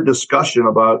shared discussion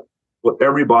about what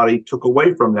everybody took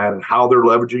away from that and how they're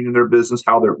leveraging in their business,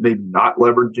 how they're maybe not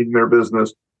leveraging their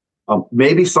business.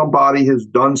 Maybe somebody has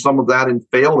done some of that and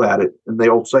failed at it, and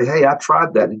they'll say, hey, I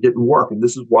tried that and it didn't work, and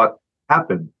this is what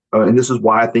happened, and this is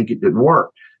why I think it didn't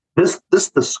work. This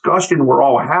discussion we're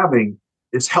all having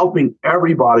is helping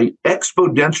everybody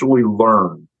exponentially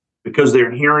learn because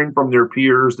they're hearing from their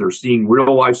peers, they're seeing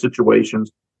real life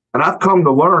situations. And I've come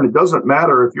to learn it doesn't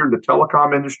matter if you're in the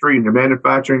telecom industry, in the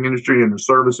manufacturing industry, in the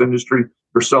service industry,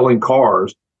 you're selling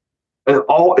cars.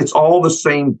 It's all the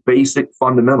same basic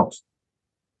fundamentals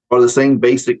or the same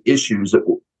basic issues that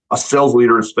a sales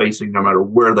leader is facing no matter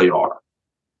where they are.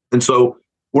 And so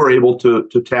we're able to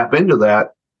tap into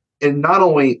that. And not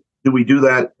only do we do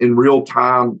that in real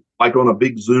time, like on a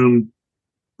big Zoom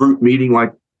group meeting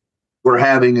like we're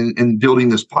having and building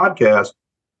this podcast,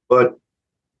 but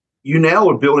you now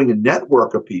are building a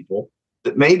network of people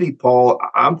that maybe, Paul,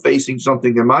 I'm facing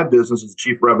something in my business as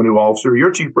chief revenue officer,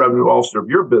 you're chief revenue officer of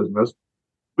your business.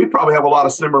 We probably have a lot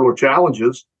of similar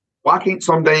challenges. Why can't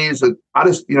some days that I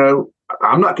just,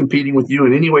 I'm not competing with you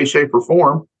in any way, shape, or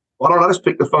form. Why don't I just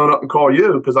pick the phone up and call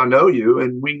you because I know you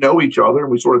and we know each other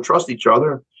and we sort of trust each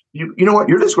other. You know what?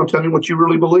 You're just going to tell me what you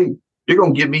really believe. You're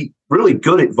going to give me really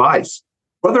good advice.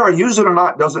 Whether I use it or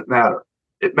not doesn't matter.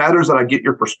 It matters that I get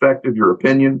your perspective, your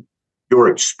opinion, your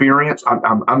experience.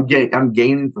 I'm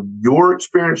gaining from your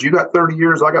experience. You got 30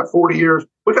 years. I got 40 years.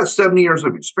 We got 70 years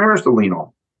of experience to lean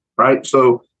on, right?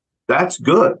 So that's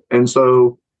good. And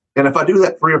if I do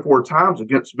that 3 or 4 times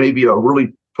against maybe a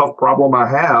really tough problem I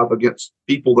have against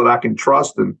people that I can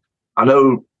trust and I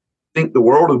know think the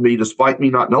world of me despite me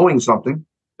not knowing something,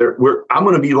 I'm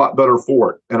going to be a lot better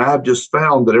for it. And I have just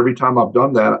found that every time I've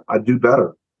done that, I do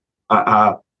better.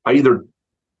 I either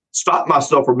stop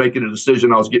myself from making a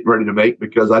decision I was getting ready to make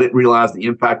because I didn't realize the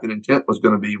impact and intent was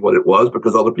going to be what it was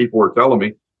because other people were telling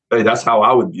me, hey, that's how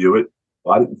I would view it.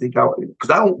 Well, I didn't think because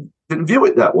I didn't view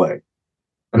it that way.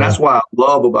 And that's why I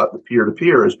love about the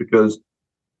peer-to-peer is because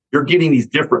you're getting these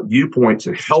different viewpoints.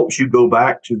 It helps you go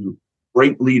back to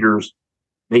great leaders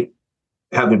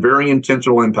having very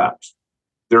intentional impacts.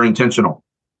 They're intentional.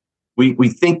 We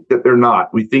think that they're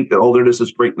not. We think that, they're just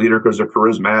this great leader because they're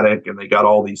charismatic and they got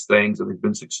all these things and they've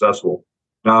been successful.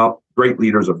 Now, great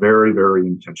leaders are very, very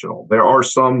intentional. There are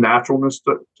some naturalness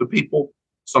to people.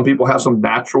 Some people have some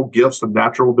natural gifts and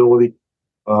natural ability,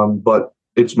 but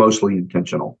it's mostly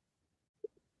intentional.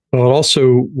 Well,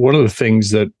 also, one of the things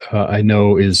that I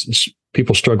know is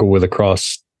people struggle with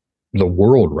across the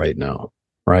world right now,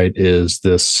 right, is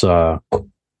this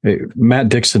Matt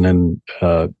Dixon in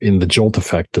the Jolt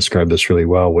Effect described this really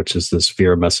well, which is this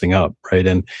fear of messing up, right?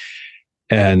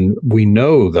 And we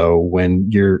know, though,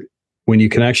 when you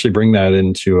can actually bring that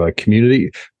into a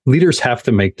community, leaders have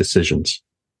to make decisions.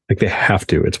 Like they have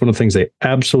to. It's one of the things they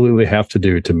absolutely have to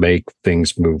do to make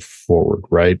things move forward,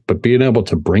 right? But being able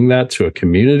to bring that to a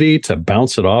community, to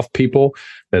bounce it off people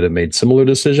that have made similar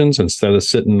decisions instead of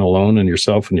sitting alone in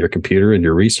yourself and your computer and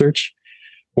your research,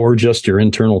 or just your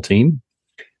internal team,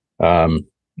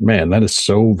 man, that is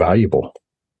so valuable.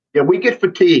 Yeah, we get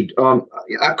fatigued.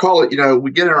 I call it,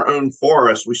 we get in our own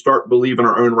forest. We start believing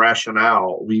our own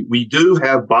rationale. We do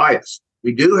have bias.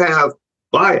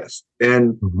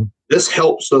 And this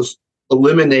helps us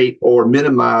eliminate or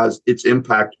minimize its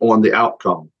impact on the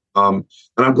outcome. And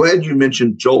I'm glad you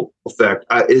mentioned Jolt Effect.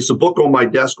 It's a book on my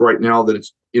desk right now that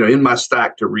it's in my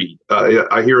stack to read.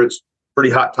 I hear it's pretty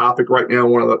hot topic right now.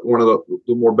 One of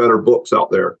the more better books out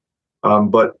there.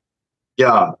 But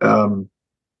yeah,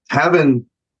 having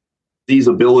these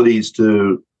abilities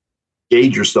to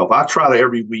gauge yourself. I try to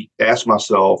every week ask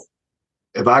myself,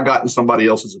 have I gotten somebody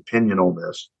else's opinion on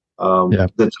this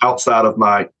that's outside of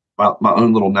my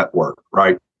own little network,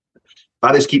 right?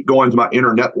 I just keep going to my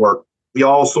inner network. We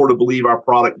all sort of believe our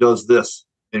product does this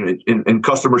and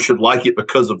customers should like it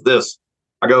because of this.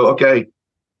 I go, okay,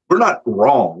 we're not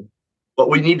wrong, but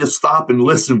we need to stop and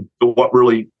listen to what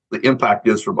really the impact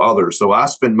is from others. So I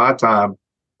spend my time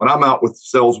when I'm out with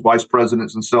sales vice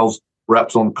presidents and sales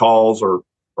reps on calls or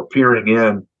peering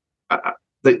in,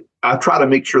 I try to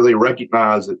make sure they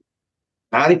recognize that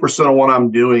 90% of what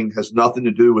I'm doing has nothing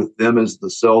to do with them as the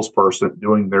salesperson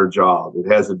doing their job.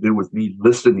 It has to do with me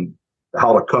listening to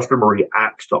how the customer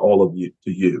reacts to all of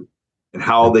you, and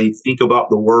how they think about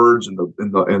the words and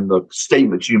the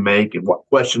statements you make and what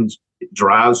questions it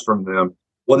drives from them.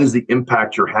 What is the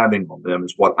impact you're having on them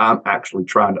is what I'm actually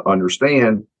trying to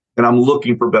understand. And I'm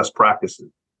looking for best practices.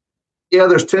 Yeah,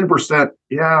 there's 10%.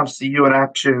 Yeah, I see you in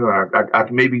action. I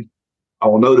can maybe I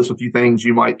will notice a few things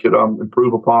you might could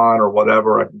improve upon or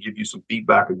whatever. I can give you some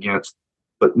feedback against.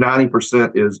 But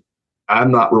 90% is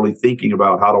I'm not really thinking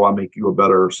about how do I make you a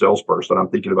better salesperson. I'm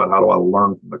thinking about how do I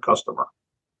learn from the customer.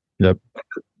 Yep.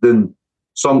 Then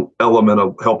some element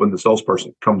of helping the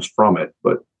salesperson comes from it.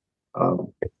 But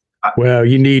well,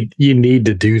 you need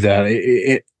to do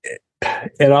that.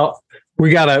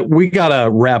 We gotta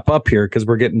wrap up here because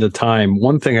we're getting to time.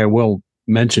 One thing I will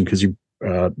mention, because you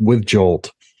with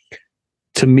Jolt,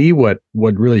 to me, what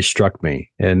really struck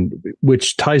me, and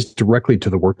which ties directly to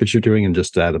the work that you're doing and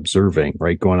just that observing,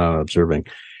 right? Going on and observing.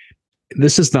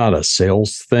 This is not a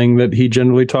sales thing that he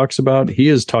generally talks about. He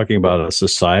is talking about a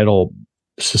societal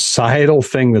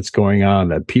thing that's going on,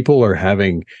 that people are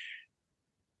having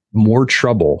more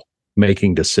trouble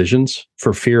making decisions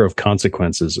for fear of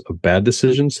consequences of bad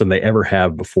decisions than they ever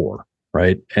have before,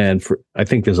 right? And I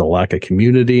think there's a lack of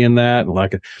community in that,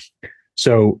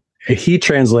 so he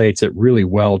translates it really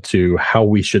well to how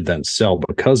we should then sell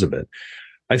because of it.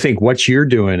 I think what you're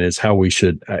doing is how we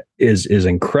should is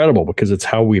incredible, because it's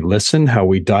how we listen, how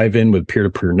we dive in with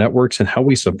peer-to-peer networks, and how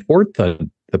we support the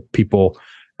people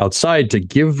outside to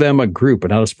give them a group,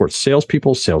 and how to support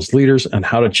salespeople, sales leaders, and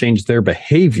how to change their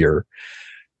behavior.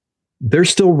 They're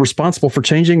still responsible for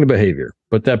changing the behavior,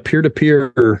 but that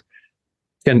peer-to-peer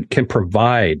can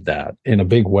provide that in a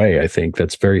big way. I think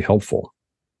that's very helpful.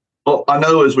 Well, I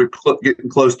know as we're getting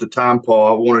close to time, Paul,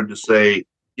 I wanted to say,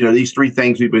 these three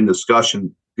things we've been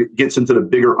discussing gets into the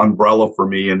bigger umbrella for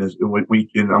me. And I'm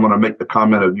going to make the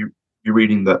comment of you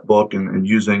reading that book and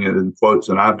using it in quotes,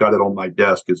 and I've got it on my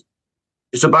desk.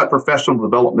 It's about professional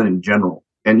development in general.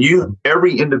 And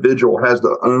every individual has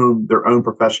their own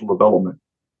professional development.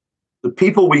 The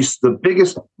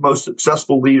biggest, most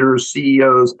successful leaders,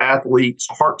 CEOs, athletes,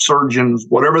 heart surgeons,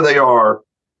 whatever they are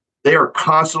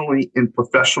constantly in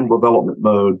professional development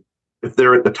mode if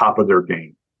they're at the top of their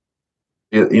game.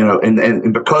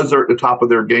 And because they're at the top of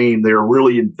their game, they're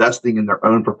really investing in their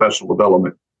own professional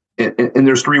development. And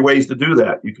there's three ways to do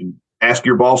that. You can ask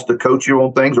your boss to coach you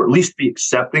on things, or at least be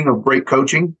accepting of great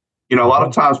coaching. A lot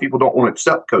of times people don't want to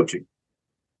accept coaching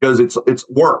because it's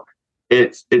work.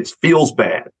 It feels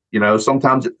bad.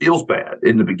 Sometimes it feels bad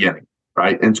in the beginning,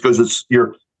 right? And it's because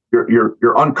you're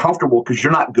uncomfortable because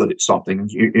you're not good at something,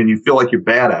 and you feel like you're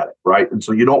bad at it, right? And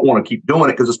so you don't want to keep doing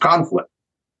it because it's conflict.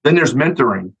 Then there's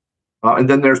mentoring, and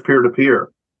then there's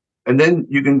peer-to-peer. And then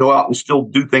you can go out and still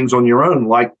do things on your own,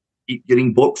 like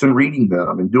getting books and reading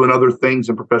them and doing other things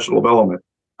in professional development.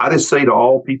 I just say to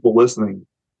all people listening,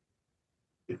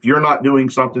 if you're not doing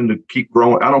something to keep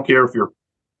growing, I don't care if you're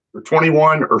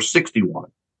 21 or 61,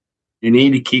 you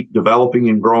need to keep developing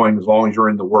and growing as long as you're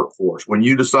in the workforce. When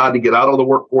you decide to get out of the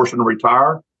workforce and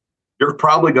retire, you're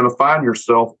probably going to find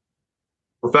yourself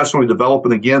professionally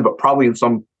developing again, but probably in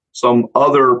some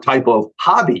other type of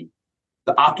hobby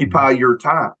to occupy your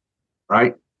time,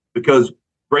 right? Because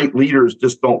great leaders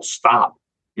just don't stop.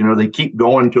 They keep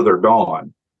going until they're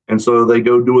gone. And so they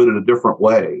go do it in a different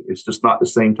way. It's just not the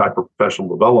same type of professional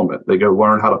development. They go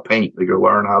learn how to paint. They go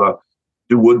learn how to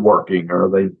do woodworking, or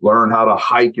they learn how to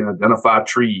hike and identify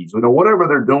trees. Whatever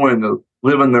they're doing to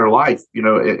live in their life,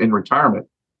 in retirement,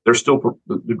 they're still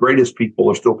the greatest people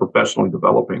are still professionally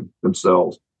developing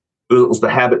themselves. It was the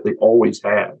habit they always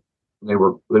had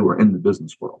when they were in the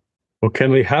business world. Well,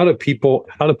 Kendley, how do people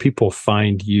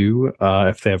find you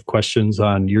if they have questions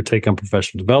on your take on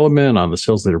professional development, on the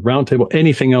Sales Leader Roundtable,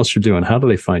 anything else you're doing? How do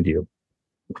they find you?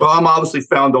 Well, I'm obviously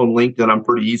found on LinkedIn. I'm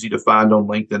pretty easy to find on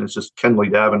LinkedIn. It's just Kendley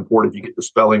Davenport if you get the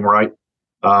spelling right.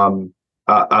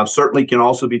 I certainly can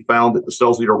also be found at the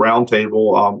Sales Leader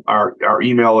Roundtable. Our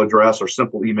email address, our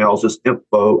simple email is just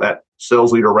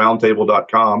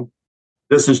info@salesleaderroundtable.com.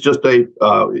 This is just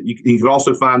you can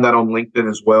also find that on LinkedIn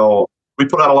as well. We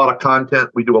put out a lot of content.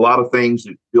 We do a lot of things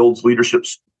that builds leadership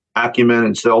acumen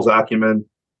and sales acumen,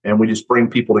 and we just bring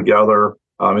people together.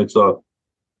 It's a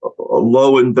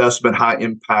low investment, high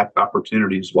impact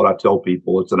opportunity is what I tell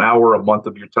people. It's an hour a month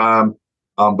of your time,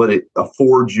 but it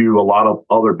affords you a lot of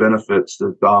other benefits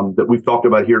that we've talked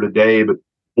about here today. But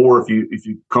more if you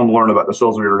come learn about the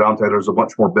Sales Leader Roundtable, there's a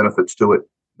bunch more benefits to it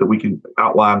that we can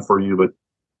outline for you. But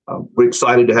we're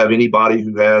excited to have anybody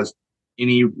who has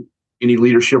any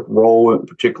leadership role,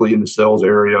 particularly in the sales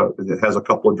area, that has a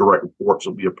couple of direct reports,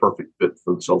 will be a perfect fit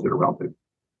for the Sales Leader Roundtable.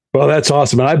 Well, that's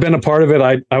awesome. And I've been a part of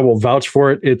it. I will vouch for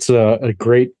it. It's a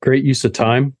great use of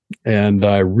time. And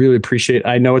I really appreciate it.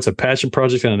 I know it's a passion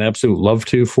project and an absolute love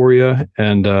to for you.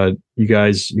 And you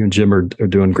and Jim are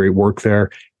doing great work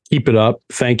there. Keep it up.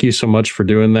 Thank you so much for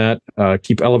doing that.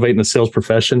 Keep elevating the sales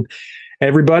profession.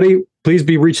 Everybody, please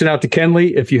be reaching out to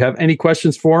Kendley. If you have any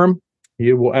questions for him,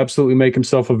 he will absolutely make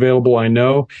himself available, I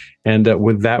know. And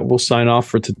with that, we'll sign off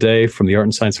for today from the Art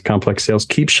and Science of Complex Sales.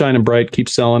 Keep shining bright, keep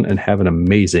selling, and have an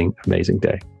amazing, amazing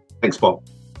day. Thanks, Paul.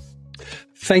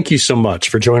 Thank you so much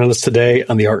for joining us today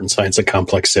on the Art and Science of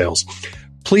Complex Sales.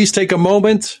 Please take a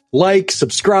moment, like,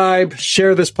 subscribe,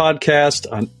 share this podcast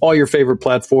on all your favorite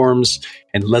platforms,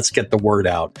 and let's get the word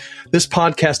out. This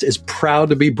podcast is proud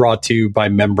to be brought to you by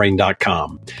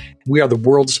Membrane.com. We are the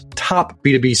world's top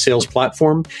B2B sales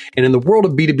platform. And in the world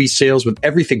of B2B sales, with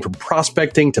everything from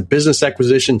prospecting to business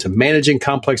acquisition to managing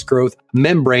complex growth,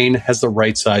 Membrane has the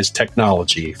right size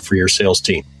technology for your sales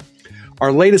team.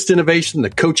 Our latest innovation,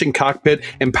 the Coaching Cockpit,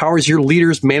 empowers your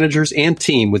leaders, managers, and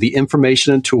team with the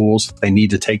information and tools they need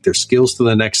to take their skills to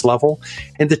the next level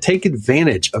and to take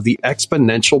advantage of the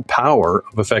exponential power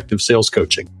of effective sales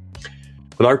coaching.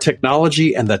 With our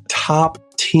technology and the top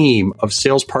team of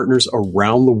sales partners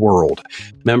around the world,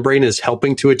 Membrane is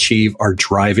helping to achieve our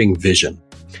driving vision.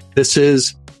 This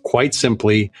is, quite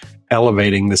simply,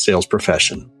 elevating the sales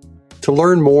profession. To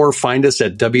learn more, find us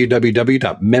at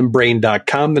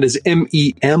www.membrane.com. That is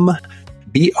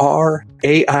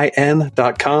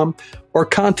MEMBRAIN.com, or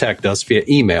contact us via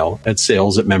email at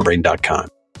sales@membrane.com.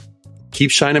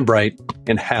 Keep shining bright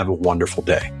and have a wonderful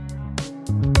day.